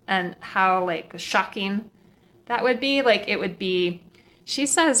bottom and how like shocking that would be. Like it would be, she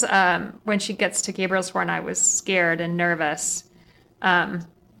says when she gets to Gabriel's Horn, I was scared and nervous. And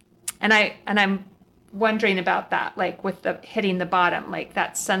I'm wondering about that, like with the hitting the bottom, like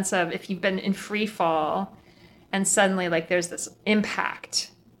that sense of if you've been in free fall and suddenly like there's this impact,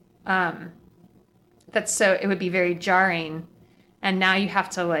 it would be very jarring. And now you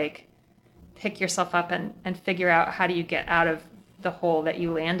have to like pick yourself up and figure out how do you get out of the hole that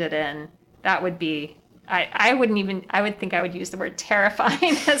you landed in. That would be, I would think I would use the word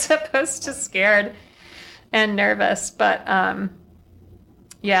terrifying as opposed to scared and nervous, but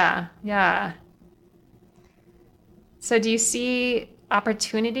yeah. So do you see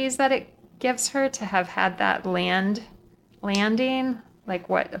opportunities that it gives her to have had that landing? Like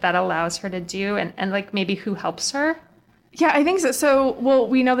what that allows her to do and like maybe who helps her? Yeah, I think so. So,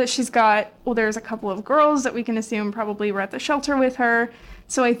 we know that there's a couple of girls that we can assume probably were at the shelter with her.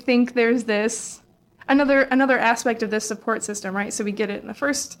 So I think there's this, another aspect of this support system, right? So we get it in the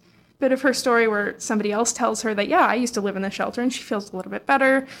first bit of her story where somebody else tells her that, yeah, I used to live in the shelter, and she feels a little bit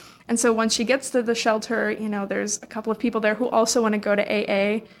better. And so once she gets to the shelter, there's a couple of people there who also want to go to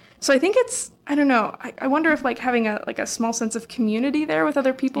AA. So I think it's, I don't know, I wonder if like having a small sense of community there with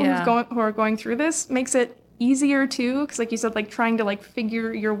other people who are going through this makes it easier too, because like you said, like trying to like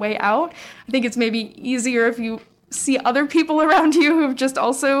figure your way out. I think it's maybe easier if you see other people around you who've just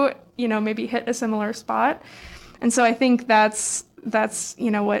also, maybe hit a similar spot. And so I think that's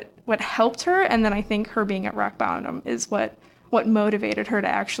what helped her. And then I think her being at rock bottom is what motivated her to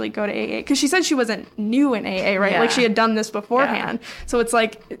actually go to AA. Because she said she wasn't new in AA, right? Yeah. Like she had done this beforehand. Yeah. So it's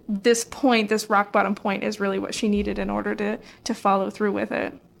like this rock bottom point is really what she needed in order to follow through with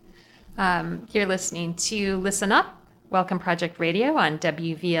it. You're listening to Listen Up, Welcome Project Radio on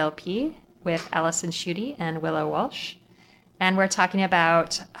WVLP with Allison Schutte and Willow Walsh. And we're talking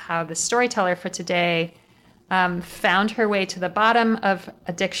about how the storyteller for today found her way to the bottom of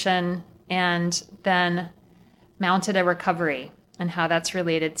addiction and then mounted a recovery, and how that's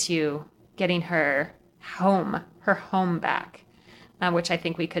related to getting her home back, which I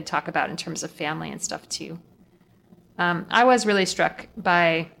think we could talk about in terms of family and stuff too. I was really struck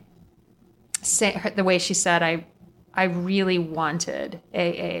by the way she said, I really wanted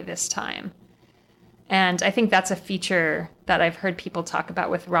AA this time. And I think that's a feature that I've heard people talk about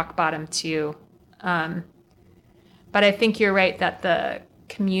with rock bottom too. But I think you're right that the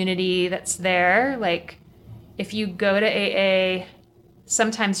community that's there, like if you go to AA,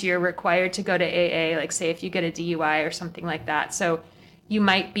 sometimes you're required to go to AA, like say if you get a DUI or something like that. So you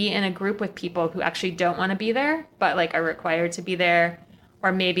might be in a group with people who actually don't want to be there, but like are required to be there.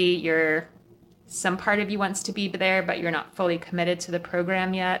 Or maybe some part of you wants to be there, but you're not fully committed to the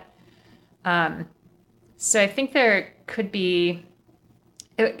program yet. So I think there could be,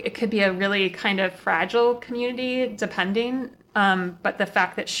 it could be a really kind of fragile community depending. But the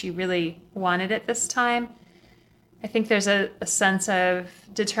fact that she really wanted it this time, I think there's a sense of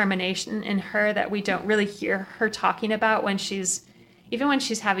determination in her that we don't really hear her talking about even when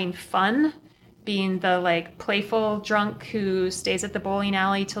she's having fun, being the like playful drunk who stays at the bowling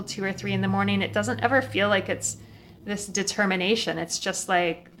alley till 2 or 3 in the morning. It doesn't ever feel like it's this determination. It's just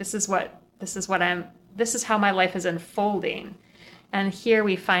like, this is how my life is unfolding. And here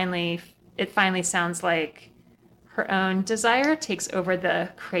it finally sounds like her own desire takes over the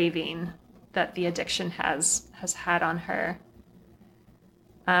craving that the addiction has had on her.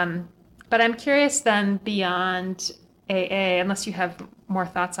 But I'm curious then, beyond AA, unless you have more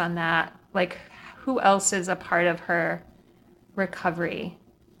thoughts on that, like who else is a part of her recovery?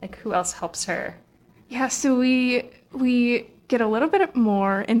 Like who else helps her? Yeah, so we get a little bit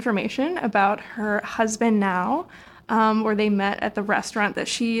more information about her husband now, where they met at the restaurant that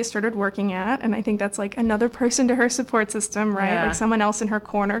she started working at. And I think that's like another person to her support system, right? Yeah. Like someone else in her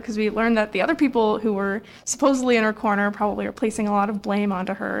corner, because we learned that the other people who were supposedly in her corner probably are placing a lot of blame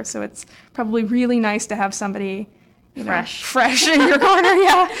onto her. So it's probably really nice to have somebody fresh in your corner.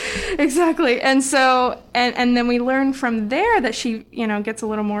 Yeah, exactly. And so, and then we learn from there that she, gets a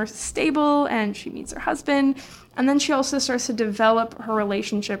little more stable and she meets her husband. And then she also starts to develop her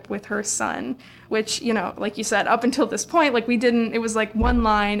relationship with her son, which, like you said, up until this point, like it was like one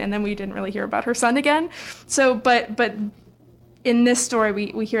line and then we didn't really hear about her son again. So, but in this story,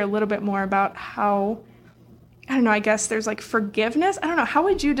 we hear a little bit more about how, I don't know, I guess there's like forgiveness. I don't know. How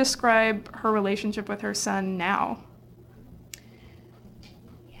would you describe her relationship with her son now?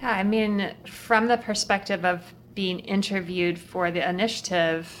 Yeah, I mean, from the perspective of being interviewed for the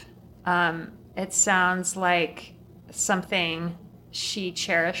initiative, it sounds like something she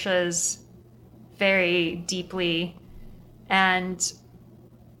cherishes very deeply, and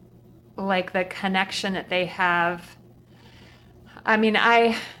like the connection that they have. I mean,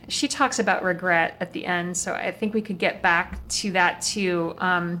 she talks about regret at the end, so I think we could get back to that too.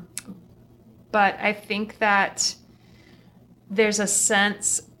 But I think that there's a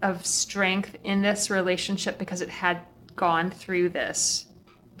sense of strength in this relationship because it had gone through this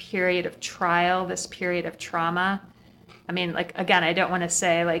period of trial, this period of trauma. I mean, like, again, I don't want to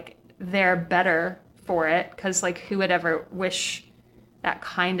say like they're better for it, because like who would ever wish that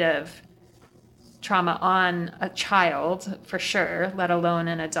kind of trauma on a child, for sure, let alone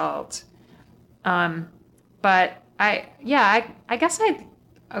an adult. But I guess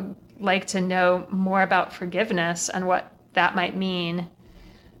I'd like to know more about forgiveness and what that might mean,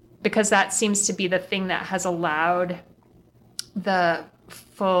 because that seems to be the thing that has allowed the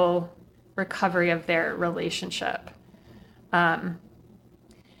full recovery of their relationship. And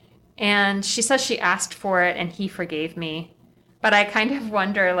she says she asked for it and he forgave me. But I kind of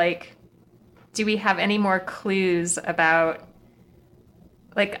wonder, like, do we have any more clues about,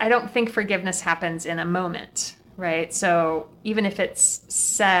 like, I don't think forgiveness happens in a moment, right? So even if it's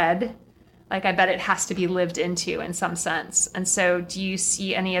said, like, I bet it has to be lived into in some sense. And so do you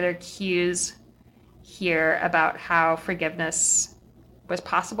see any other cues here about how forgiveness was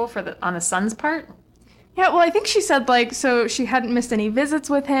possible on the son's part? Yeah, well, I think she said, like, so she hadn't missed any visits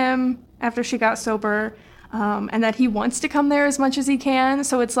with him after she got sober, and that he wants to come there as much as he can.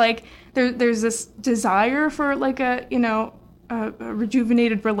 So it's like there's this desire for, like, a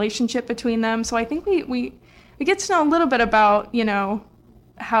rejuvenated relationship between them. So I think we get to know a little bit about,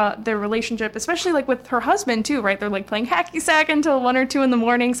 how their relationship, especially like with her husband too, right? They're like playing hacky sack until 1 or 2 in the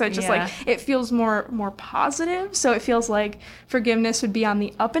morning. So it's just like, it feels more positive. So it feels like forgiveness would be on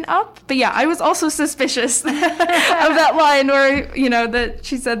the up and up. But yeah, I was also suspicious of that line where, that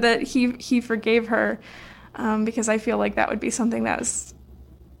she said that he forgave her, because I feel like that would be something that's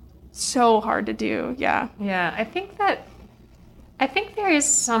so hard to do. Yeah. Yeah. I think there is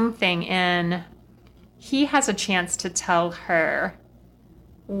something in, he has a chance to tell her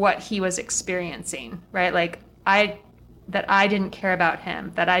what he was experiencing, right? Like, that I didn't care about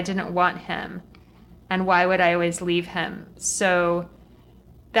him, that I didn't want him, and why would I always leave him? So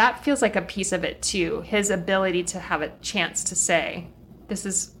that feels like a piece of it too, his ability to have a chance to say, this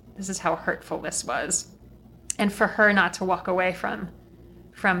is how hurtful this was, and for her not to walk away from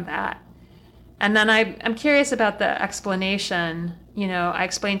that. And then I'm curious about the explanation. I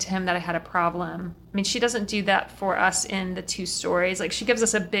explained to him that I had a problem. I mean, she doesn't do that for us in the 2 stories. Like, she gives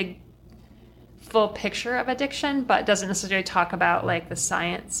us a big, full picture of addiction, but doesn't necessarily talk about, like, the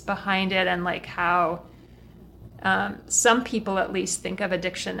science behind it and, like, how some people at least think of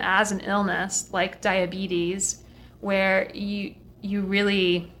addiction as an illness, like diabetes, where you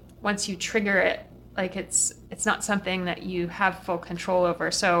really, once you trigger it, like, it's not something that you have full control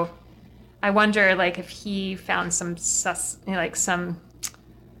over. So I wonder, like, if he found some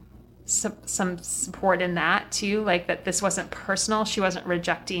support in that too, like, that this wasn't personal. She wasn't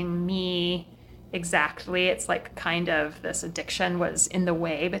rejecting me exactly. It's like kind of this addiction was in the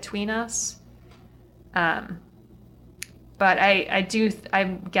way between us. But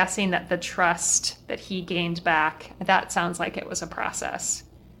I'm guessing that the trust that he gained back, that sounds like it was a process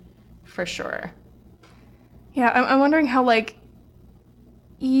for sure. Yeah, I'm wondering how, like,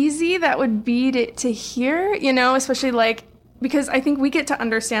 easy that would be to hear, especially, like, because I think we get to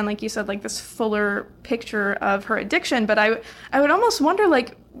understand, like you said, like, this fuller picture of her addiction, but I would almost wonder,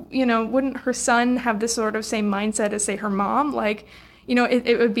 like, wouldn't her son have this sort of same mindset as, say, her mom? Like,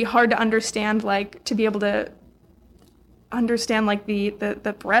 it would be hard to understand, like, to be able to understand, like,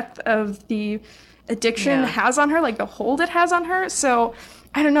 the breadth of the addiction has on her, like, the hold it has on her. So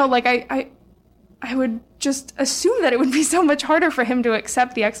I don't know, like, I would just assume that it would be so much harder for him to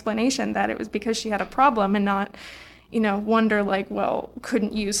accept the explanation that it was because she had a problem, and not, wonder, like, well,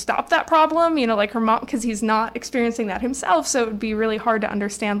 couldn't you stop that problem? Like, her mom, because he's not experiencing that himself. So it would be really hard to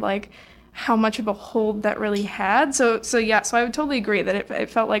understand, like, how much of a hold that really had. So I would totally agree that it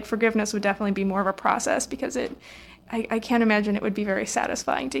felt like forgiveness would definitely be more of a process, because I can't imagine it would be very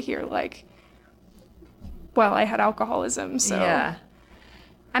satisfying to hear, like, well, I had alcoholism, so. Yeah.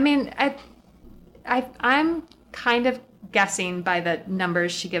 I mean, I'm kind of guessing by the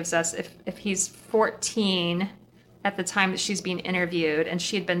numbers she gives us, if he's 14 at the time that she's being interviewed, and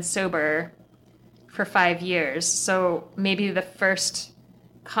she had been sober for 5 years. So maybe the first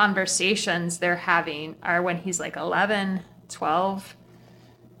conversations they're having are when he's like 11, 12.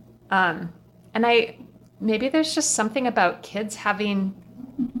 And maybe there's just something about kids having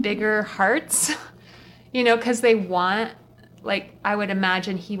bigger hearts, because they want, like, I would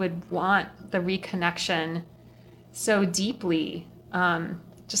imagine he would want the reconnection so deeply,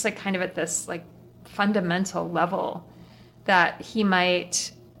 just like kind of at this, like, fundamental level, that he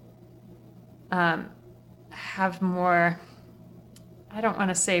might have more, I don't want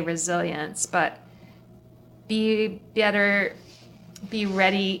to say resilience, but be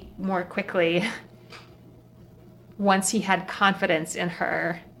ready more quickly once he had confidence in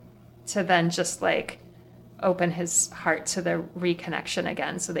her to then just, like, open his heart to the reconnection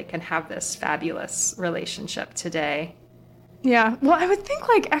again, so they can have this fabulous relationship today. Yeah. Well, I would think,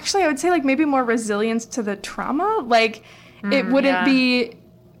 like, actually, I would say, like, maybe more resilience to the trauma. Like, it wouldn't be,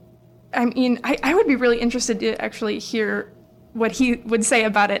 I mean, I would be really interested to actually hear what he would say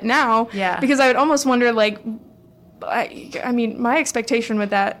about it now. Yeah. Because I would almost wonder, like, I mean, my expectation would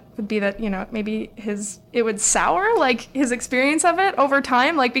be that, maybe it would sour, like, his experience of it over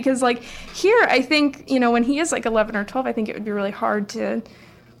time. Like, because, like, here, I think, when he is, like, 11 or 12, I think it would be really hard to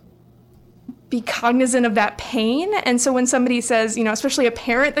be cognizant of that pain. And so when somebody says, especially a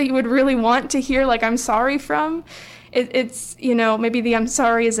parent that you would really want to hear, like, I'm sorry from, it's, maybe the I'm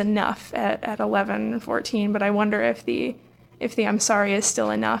sorry is enough at 11 and 14, but I wonder if the I'm sorry is still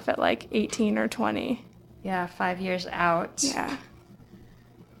enough at, like, 18 or 20. Yeah, 5 years out. Yeah.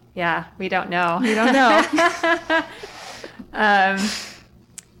 Yeah, we don't know. We don't know.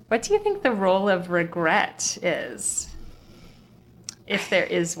 What do you think the role of regret is, if there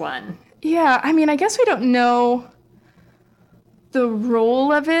is one? Yeah, I mean, I guess we don't know the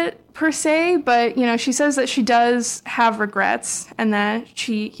role of it per se, but, she says that she does have regrets and that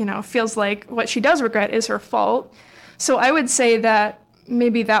she, feels like what she does regret is her fault. So I would say that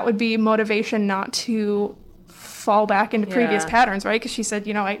maybe that would be motivation not to fall back into previous patterns, right? Because she said,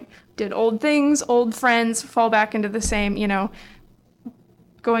 I did old things, old friends, fall back into the same,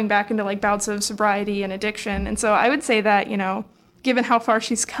 going back into like bouts of sobriety and addiction. And so I would say that, given how far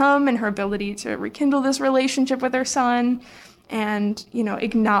she's come and her ability to rekindle this relationship with her son and,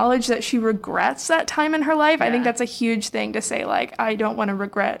 acknowledge that she regrets that time in her life, I think that's a huge thing to say, like, I don't want to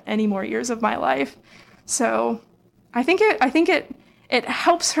regret any more years of my life. So I think it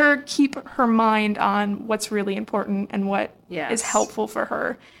helps her keep her mind on what's really important and what is helpful for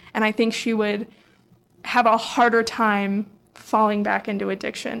her. And I think she would have a harder time falling back into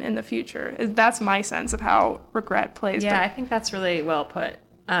addiction in the future. That's my sense of how regret plays. Yeah, I think that's really well put.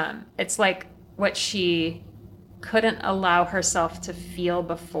 It's like what she couldn't allow herself to feel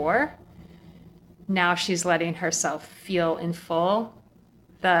before. Now she's letting herself feel in full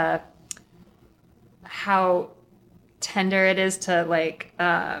how tender it is to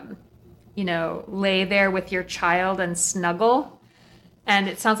lay there with your child and snuggle. And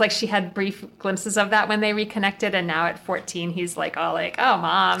it sounds like she had brief glimpses of that when they reconnected. And now at 14, he's like, all like, oh,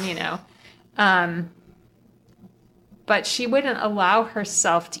 Mom, But she wouldn't allow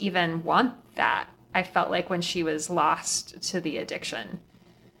herself to even want that, I felt like, when she was lost to the addiction.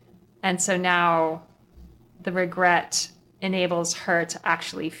 And so now the regret enables her to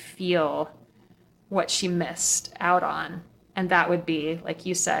actually feel what she missed out on. And that would be, like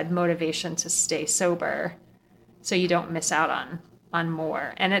you said, motivation to stay sober so you don't miss out on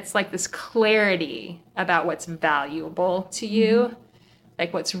more. And it's like this clarity about what's valuable to you,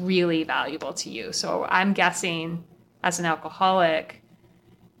 like what's really valuable to you. So I'm guessing as an alcoholic,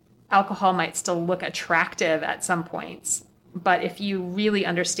 alcohol might still look attractive at some points, but if you really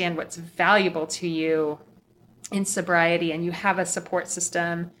understand what's valuable to you in sobriety and you have a support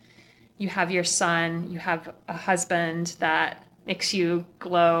system, you have your son, you have a husband that makes you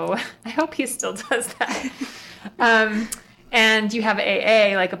glow. I hope he still does that. And you have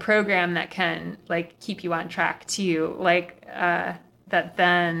AA, like a program that can like keep you on track too. That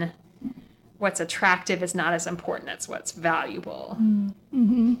then what's attractive is not as important as what's valuable.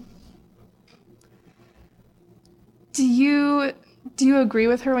 Mm-hmm. Do you agree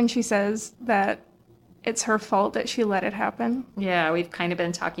with her when she says that it's her fault that she let it happen? Yeah, we've kind of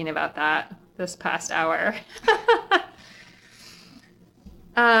been talking about that this past hour.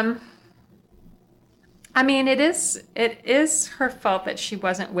 I mean, it is her fault that she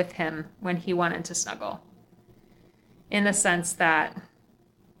wasn't with him when he wanted to snuggle. In the sense that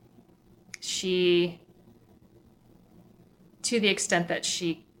she, to the extent that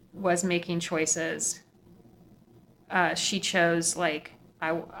she was making choices, she chose, like,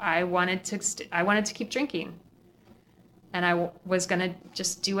 I wanted to keep drinking, and I was gonna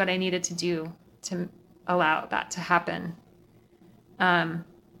just do what I needed to do to allow that to happen. And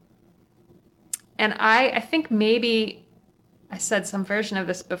I think maybe I said some version of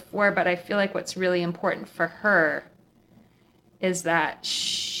this before, but I feel like what's really important for her is that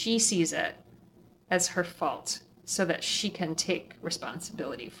she sees it as her fault so that she can take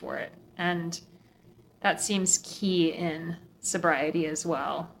responsibility for it. And that seems key in sobriety as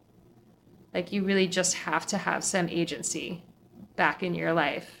well. Like, you really just have to have some agency back in your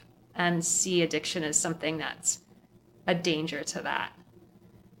life and see addiction as something that's a danger to that.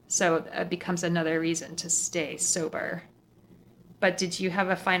 So it becomes another reason to stay sober. But did you have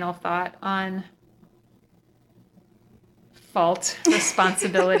a final thought on fault,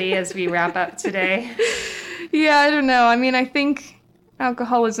 responsibility as we wrap up today? Yeah, I don't know. I mean, I think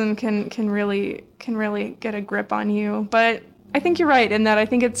alcoholism can really get a grip on you. But I think you're right in that I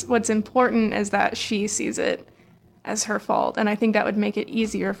think what's important is that she sees it as her fault. And I think that would make it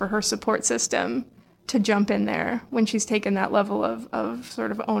easier for her support system to jump in there when she's taken that level of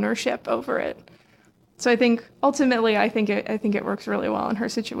sort of ownership over it. So I think ultimately, I think it works really well in her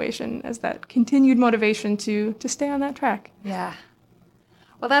situation as that continued motivation to stay on that track. Yeah.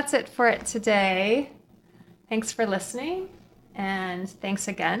 Well, that's it for it today. Thanks for listening. And thanks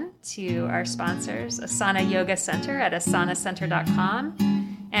again to our sponsors, Asana Yoga Center at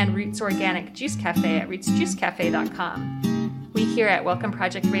asanacenter.com and Roots Organic Juice Cafe at rootsjuicecafe.com. We here at Welcome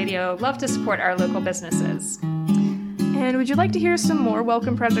Project Radio love to support our local businesses. And would you like to hear some more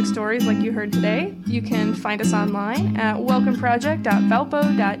Welcome Project stories like you heard today? You can find us online at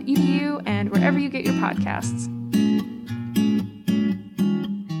welcomeproject.valpo.edu and wherever you get your podcasts.